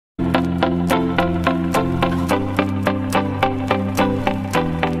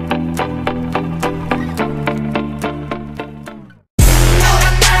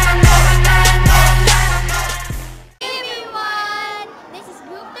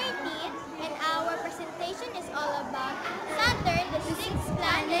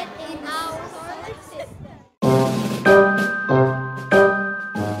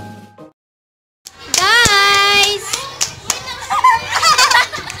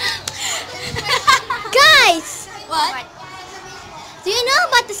What? Do you know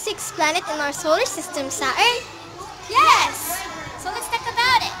about the sixth planet in our solar system, Saturn? Yes! So let's talk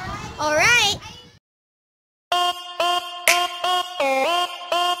about it. Alright.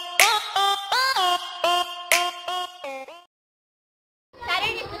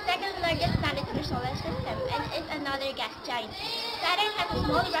 Saturn is the second largest planet in the solar system and is another gas giant. Saturn has a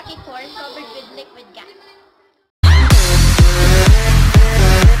small rocky core covered with liquid gas.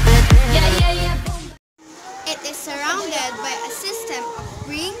 It is surrounded by a system of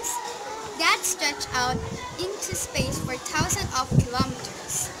rings that stretch out into space for thousands of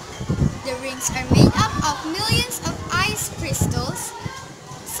kilometers. The rings are made up of millions of ice crystals,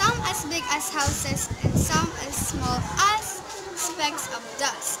 some as big as houses and some as small as specks of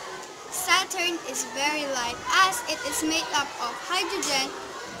dust. Saturn is very light as it is made up of hydrogen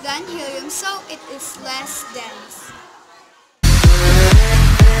than helium, so it is less dense.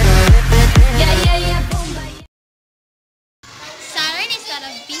 Saturn is not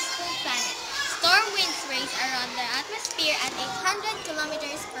a peaceful planet. Storm winds race around the atmosphere at 800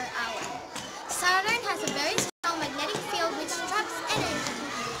 kilometers per hour. Saturn has a very strong magnetic field which traps energy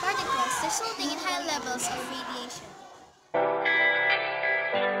particles, resulting in high levels of radiation.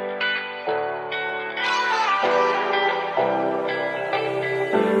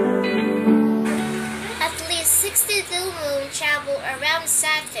 At least 62 moons travel around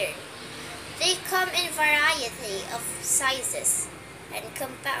Saturn. They come in variety of sizes and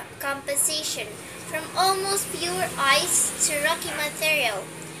composition, from almost pure ice to rocky material,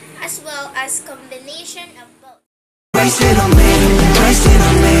 as well as combination of both. The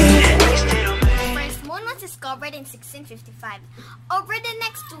first moon was discovered in 1655. Over the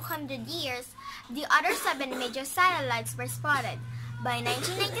next 200 years, the other 7 major satellites were spotted. By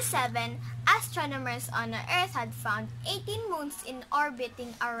 1997, astronomers on Earth had found 18 moons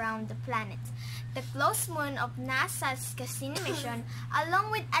orbiting around the planet. The close moon of NASA's Cassini mission, along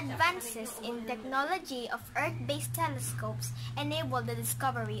with advances in technology of Earth-based telescopes, enabled the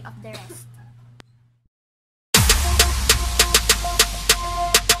discovery of the rest.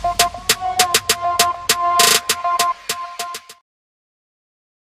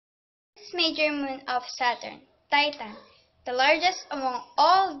 Major moon of Saturn, Titan, the largest among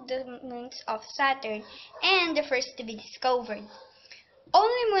all the moons of Saturn and the first to be discovered.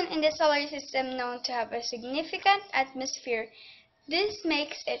 Only moon in the solar system known to have a significant atmosphere. This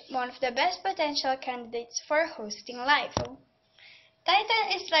makes it one of the best potential candidates for hosting life.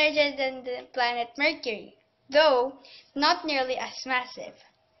 Titan is larger than the planet Mercury, though not nearly as massive.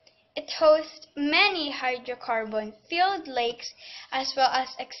 It hosts many hydrocarbon-filled lakes as well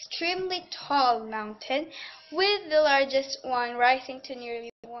as extremely tall mountains, with the largest one rising to nearly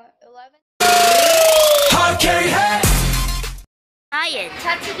 11. Giant,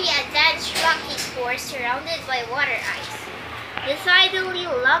 thought to be a dense rocky core surrounded by water ice. The tidally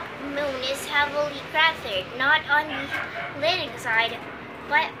locked moon is heavily cratered, not on the leading side,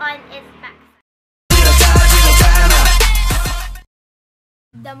 but on its back.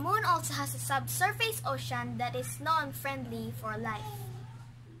 The moon also has a subsurface ocean that is non-friendly for life.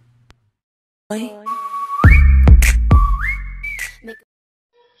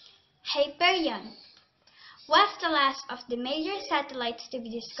 Hyperion was the last of the major satellites to be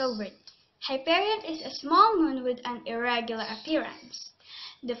discovered. Hyperion is a small moon with an irregular appearance.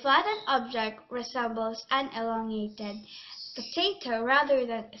 The flattened object resembles an elongated potato rather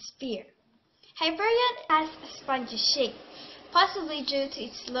than a spear. Hyperion has a spongy shape, possibly due to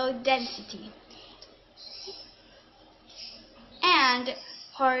its low density and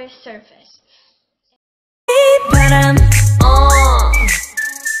porous surface.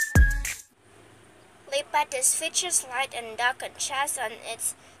 Leipatus features light and dark contrast on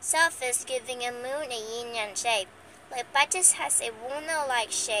its surface, giving a moon a yin-yang shape. Leipatus has a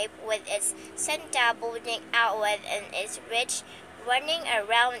walnut-like shape with its center bulging outward and its ridge running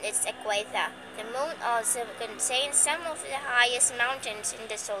around its equator. The moon also contains some of the highest mountains in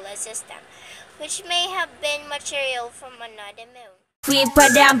the solar system, which may have been material from another moon.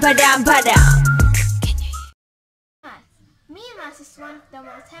 Mimas is one of the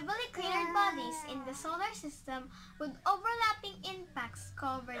most heavily cratered bodies in the solar system, with overlapping impacts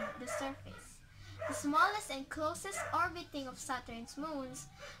covering the surface. The smallest and closest orbiting of Saturn's moons,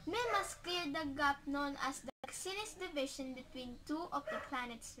 Mimas cleared the gap known as the Cassini's division between 2 of the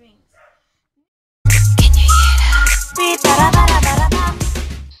planet's rings.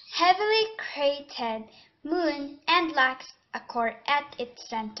 Heavily cratered moon and lacks a core at its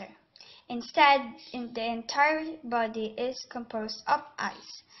center. Instead, the entire body is composed of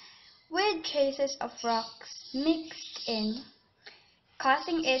ice, with traces of rocks mixed in,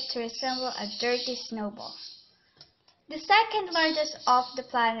 causing it to resemble a dirty snowball. the second largest of the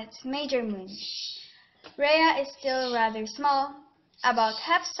planet's major moons. Rhea is still rather small, about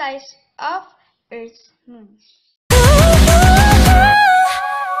half size of Earth's moon.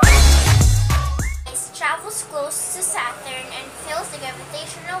 It travels close to Saturn and feels the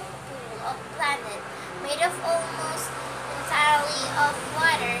gravitational pull of the planet, made of almost entirely of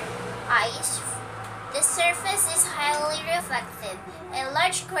water, ice. The surface is highly reflective. A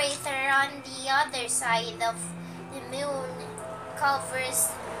large crater on the other side of the moon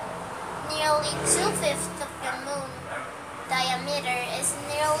covers nearly 2/5 of the moon diameter, is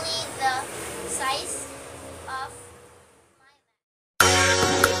nearly the size of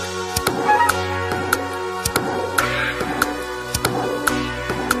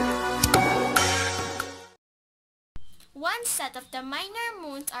One set of the minor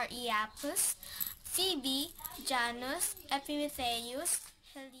moons are Iapus, Phoebe, Janus, Epimetheus,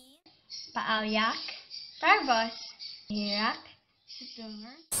 Helene, Paalyak, Tarvos, Herak,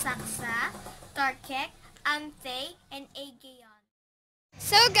 Sumer, Saxa, Tarkek, Anthe, and Aegeon.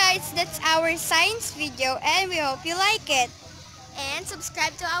 So guys, that's our science video and we hope you like it. And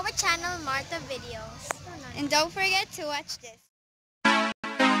subscribe to our channel, Martha Videos. And don't forget to watch this.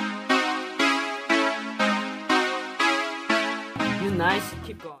 You nice,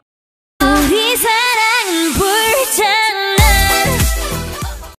 keep going. 우리 사랑은